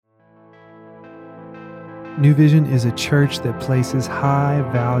New Vision is a church that places high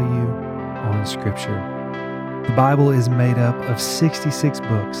value on Scripture. The Bible is made up of 66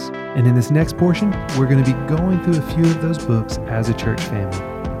 books, and in this next portion, we're going to be going through a few of those books as a church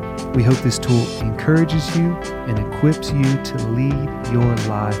family. We hope this tool encourages you and equips you to lead your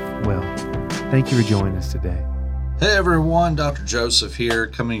life well. Thank you for joining us today. Hey everyone, Dr. Joseph here,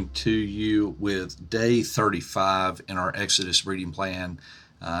 coming to you with day 35 in our Exodus reading plan.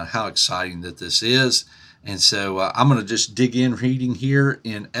 How exciting that this is. And so I'm going to just dig in reading here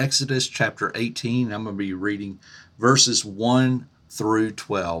in Exodus chapter 18. I'm going to be reading verses 1 through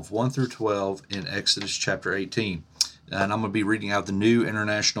 12 in Exodus chapter 18. And I'm going to be reading out the New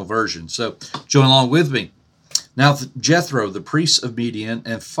International Version. So join along with me. Now Jethro, the priest of Midian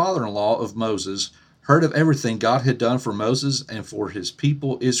and father-in-law of Moses, heard of everything God had done for Moses and for his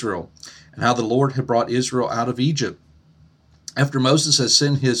people Israel, and how the Lord had brought Israel out of Egypt. After Moses had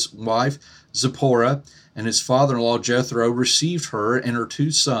sent his wife Zipporah, and his father-in-law Jethro received her and her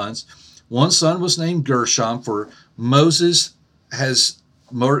two sons. One son was named Gershom, for Moses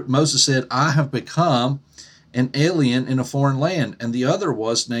said, I have become an alien in a foreign land. And the other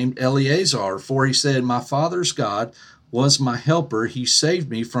was named Eleazar, for he said, my father's God was my helper. He saved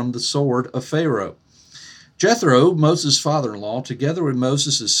me from the sword of Pharaoh. Jethro, Moses' father-in-law, together with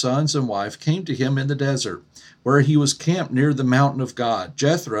Moses' sons and wife, came to him in the desert, where he was camped near the mountain of God.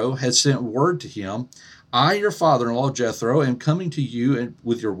 Jethro had sent word to him, I, your father-in-law Jethro, am coming to you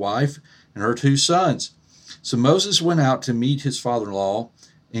with your wife and her two sons. So Moses went out to meet his father-in-law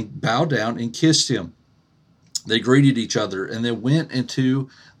and bowed down and kissed him. They greeted each other and then went into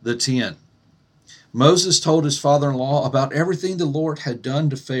the tent. Moses told his father-in-law about everything the Lord had done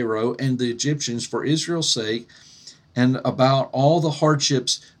to Pharaoh and the Egyptians for Israel's sake, and about all the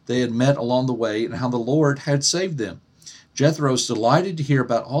hardships they had met along the way and how the Lord had saved them. Jethro was delighted to hear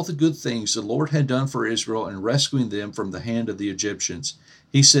about all the good things the Lord had done for Israel in rescuing them from the hand of the Egyptians.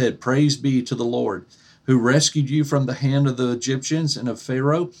 He said, Praise be to the Lord, who rescued you from the hand of the Egyptians and of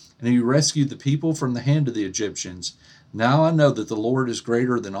Pharaoh, and who rescued the people from the hand of the Egyptians. Now I know that the Lord is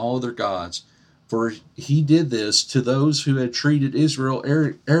greater than all other gods, for he did this to those who had treated Israel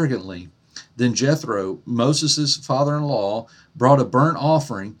arrogantly. Then Jethro, Moses' father-in-law, brought a burnt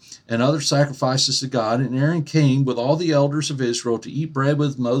offering and other sacrifices to God, and Aaron came with all the elders of Israel to eat bread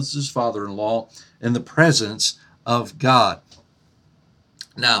with Moses' father-in-law in the presence of God.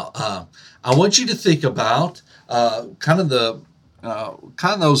 Now, I want you to think about kind of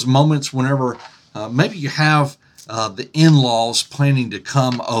those moments whenever maybe you have the in-laws planning to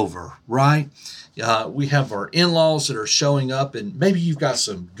come over, right? We have our in-laws that are showing up, and maybe you've got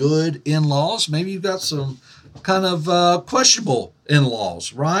some good in-laws. Maybe you've got some kind of questionable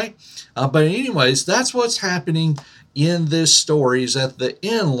in-laws, right? But anyways, that's what's happening in this story, is that the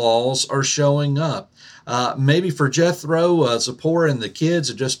in-laws are showing up. Maybe for Jethro, Zipporah and the kids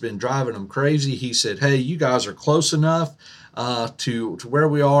had just been driving him crazy. He said, hey, you guys are close enough to where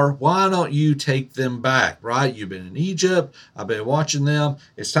we are. Why don't you take them back, right? You've been in Egypt. I've been watching them.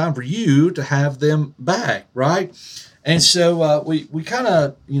 It's time for you to have them back, right? And so we kind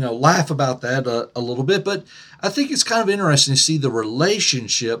of, laugh about that a little bit, but I think it's kind of interesting to see the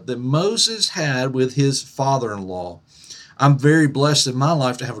relationship that Moses had with his father-in-law. I'm very blessed in my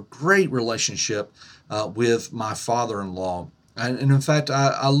life to have a great relationship with my father-in-law. And in fact,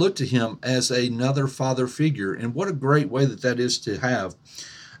 I look to him as another father figure, and what a great way that is to have.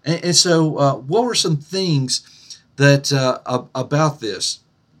 And so what were some things that about this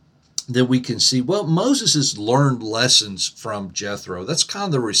that we can see? Well, Moses has learned lessons from Jethro. That's kind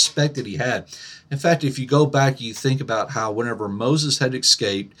of the respect that he had. In fact, if you go back, you think about how whenever Moses had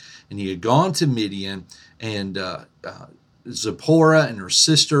escaped and he had gone to Midian, and Zipporah and her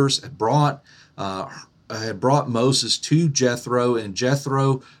sisters had brought Moses to Jethro, and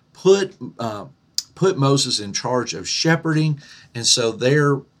Jethro put Moses in charge of shepherding. And so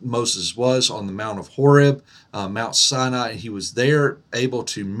there Moses was on the Mount of Horeb, Mount Sinai, and he was there able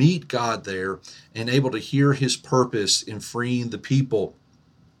to meet God there and able to hear his purpose in freeing the people.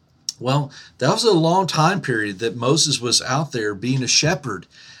 Well, that was a long time period that Moses was out there being a shepherd.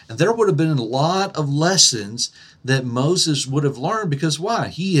 And there would have been a lot of lessons that Moses would have learned, because why?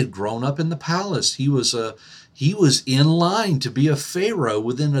 He had grown up in the palace. He was in line to be a pharaoh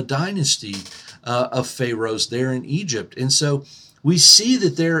within a dynasty of pharaohs there in Egypt. And so we see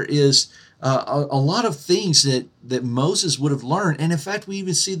that there is a lot of things that Moses would have learned. And in fact, we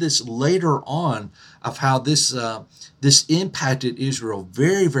even see this later on of how this impacted Israel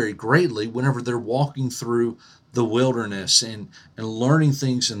very, very greatly whenever they're walking through the wilderness and learning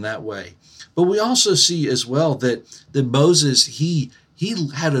things in that way. But we also see as well that Moses, he he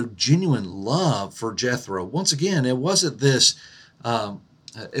had a genuine love for Jethro. Once again, it wasn't this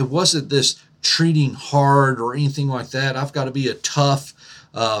treating hard or anything like that. I've got to be a tough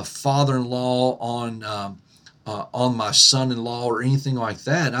father-in-law on my son-in-law or anything like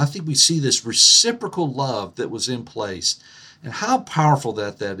that. And I think we see this reciprocal love that was in place, and how powerful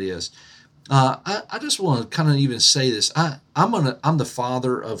that is. I just want to kind of even say this. I'm the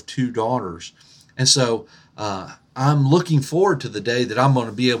father of 2 daughters, and so I'm looking forward to the day that I'm going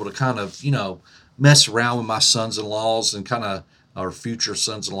to be able to kind of mess around with my sons-in-laws and kind of our future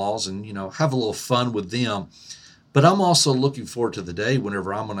sons-in-laws and have a little fun with them. But I'm also looking forward to the day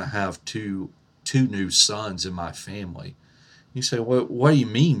whenever I'm going to have two new sons in my family. You say, well, what do you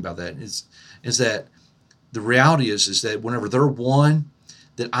mean by that? Is that the reality is that whenever they're one,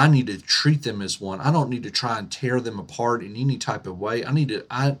 that I need to treat them as one. I don't need to try and tear them apart in any type of way. I need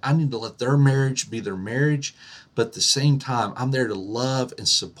to let their marriage be their marriage, but at the same time, I'm there to love and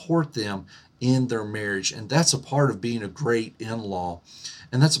support them in their marriage. And that's a part of being a great in-law.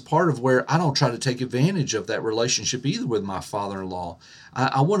 And that's a part of where I don't try to take advantage of that relationship either with my father-in-law.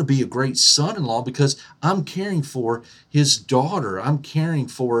 I want to be a great son-in-law because I'm caring for his daughter. I'm caring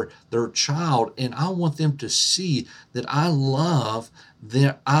for their child, and I want them to see that I love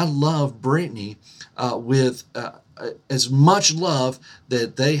Brittany with as much love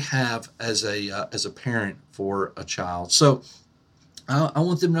that they have as a parent for a child. So I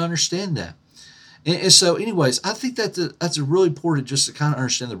want them to understand that. And so, anyways, I think that's a really important just to kind of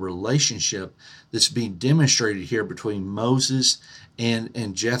understand the relationship that's being demonstrated here between Moses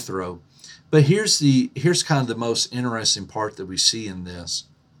and Jethro. But here's kind of the most interesting part that we see in this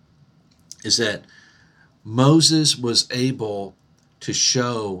is that Moses was able to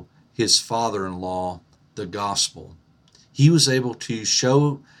show his father-in-law the gospel. He was able to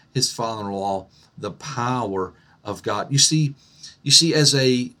show his father-in-law the power of God. You see, as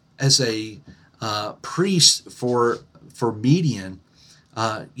a priest for Midian,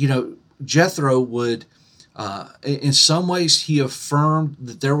 Jethro would, in some ways, he affirmed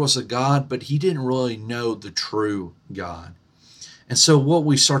that there was a God, but he didn't really know the true God. And so what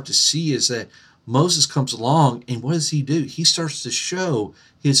we start to see is that Moses comes along, and what does he do? He starts to show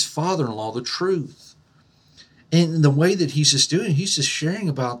his father-in-law the truth. And the way that he's just doing, he's just sharing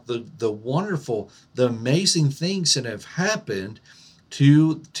about the wonderful, the amazing things that have happened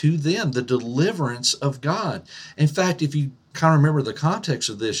to them, the deliverance of God. In fact, if you kind of remember the context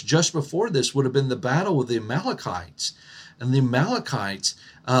of this, just before this would have been the battle with the Amalekites. And the Amalekites,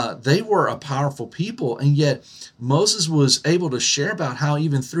 they were a powerful people, and yet Moses was able to share about how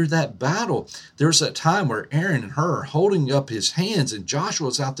even through that battle, there's that time where Aaron and Hur are holding up his hands, and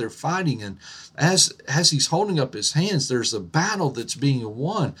Joshua's out there fighting, and as he's holding up his hands, there's a battle that's being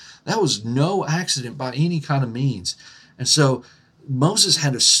won. That was no accident by any kind of means. And so Moses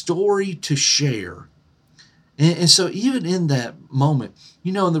had a story to share. And so even in that moment,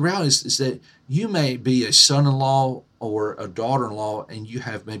 and the reality is that you may be a son-in-law or a daughter-in-law, and you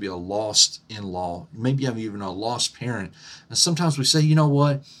have maybe a lost in-law. Maybe you have even a lost parent. And sometimes we say,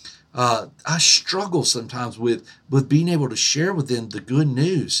 I struggle sometimes with being able to share with them the good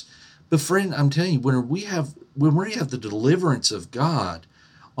news. But friend, I'm telling you, when we have the deliverance of God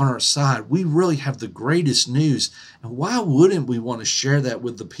on our side, we really have the greatest news. And why wouldn't we want to share that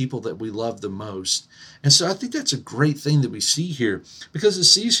with the people that we love the most? And so I think that's a great thing that we see here, because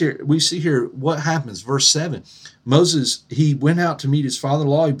we see here what happens. Verse 7, Moses, he went out to meet his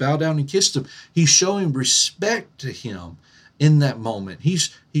father-in-law. He bowed down and kissed him. He's showing respect to him in that moment. He's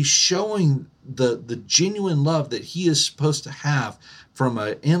showing the genuine love that he is supposed to have from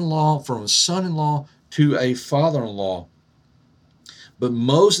an in-law, from a son-in-law to a father-in-law. But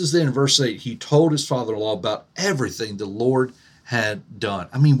Moses then, in verse 8, he told his father-in-law about everything the Lord had done.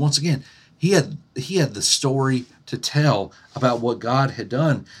 I mean, once again, he had the story to tell about what God had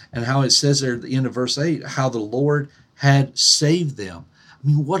done, and how it says there at the end of verse 8, how the Lord had saved them. I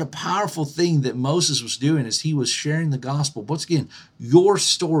mean, what a powerful thing that Moses was doing as he was sharing the gospel. Once again, your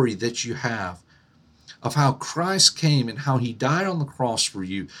story that you have of how Christ came and how he died on the cross for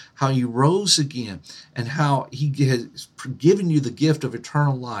you, how he rose again, and how he has given you the gift of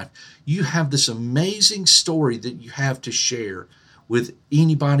eternal life. You have this amazing story that you have to share with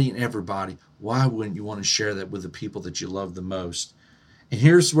anybody and everybody. Why wouldn't you want to share that with the people that you love the most? And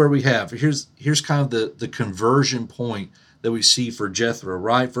here's where we have, here's kind of the conversion point that we see for Jethro,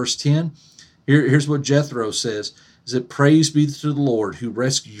 right? Verse 10, here's what Jethro says. Is that praise be to the Lord who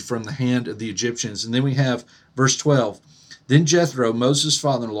rescued you from the hand of the Egyptians. And then we have verse 12. Then Jethro, Moses'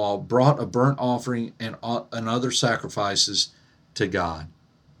 father-in-law, brought a burnt offering and other sacrifices to God.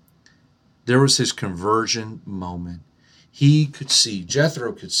 There was his conversion moment.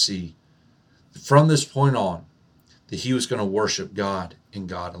 Jethro could see from this point on that he was going to worship God and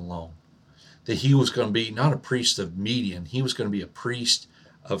God alone. That he was going to be not a priest of Midian, he was going to be a priest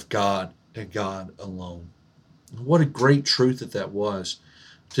of God and God alone. What a great truth that was,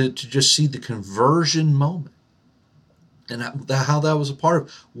 to just see the conversion moment and how that was a part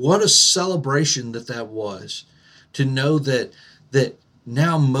of. What a celebration that was, to know that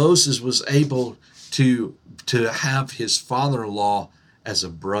now Moses was able to have his father-in-law as a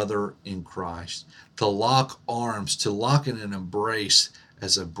brother in Christ, to lock arms, to lock in an embrace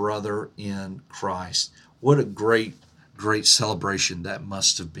as a brother in Christ. What a great celebration that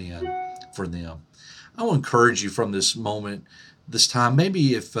must have been for them. I will encourage you from this moment, this time,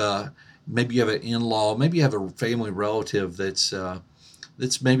 maybe if maybe you have an in-law, maybe you have a family relative that's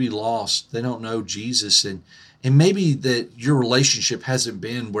maybe lost, they don't know Jesus, and maybe that your relationship hasn't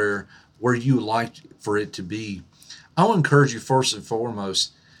been where you like for it to be. I will encourage you first and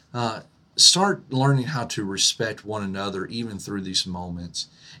foremost, start learning how to respect one another, even through these moments,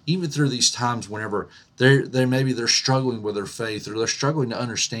 even through these times whenever they're struggling with their faith, or they're struggling to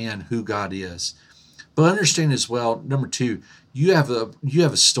understand who God is. But understand as well, number two, you have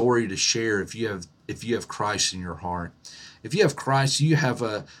a story to share if you have Christ in your heart. If you have Christ, you have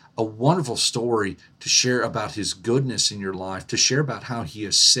a wonderful story to share about his goodness in your life, to share about how he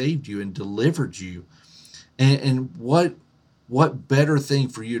has saved you and delivered you. And what better thing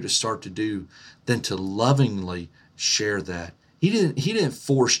for you to start to do than to lovingly share that. He didn't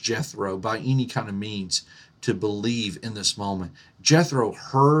force Jethro by any kind of means to believe in this moment. Jethro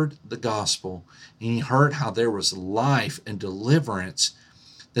heard the gospel, and he heard how there was life and deliverance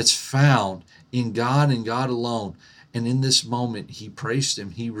that's found in God and God alone. And in this moment, he praised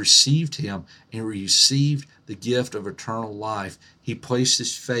him. He received him and received the gift of eternal life. He placed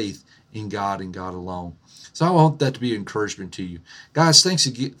his faith in God and God alone. So I want that to be an encouragement to you. Guys, thanks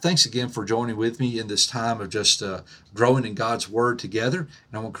again for joining with me in this time of just growing in God's Word together. And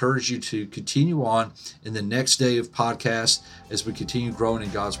I will encourage you to continue on in the next day of podcast as we continue growing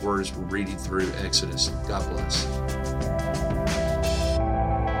in God's Word as we're reading through Exodus. God bless.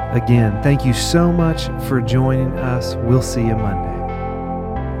 Again, thank you so much for joining us. We'll see you Monday.